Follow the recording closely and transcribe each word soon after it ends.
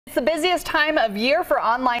It's the busiest time of year for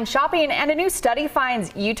online shopping, and a new study finds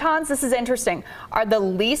Utahns, this is interesting, are the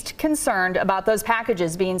least concerned about those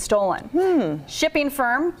packages being stolen. Shipping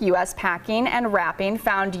firm U.S. Packing and Wrapping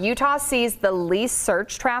found Utah sees the least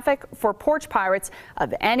search traffic for porch pirates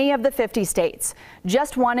of any of the 50 states.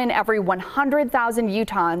 Just 1 in every 100,000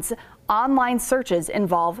 Utahns online searches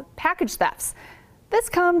involve package thefts. This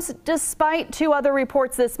comes despite 2 other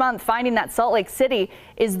reports this month finding that Salt Lake City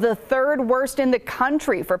is the 3rd worst in the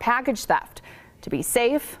country for package theft. To be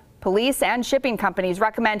safe, police and shipping companies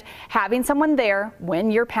recommend having someone there when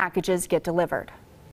your packages get delivered.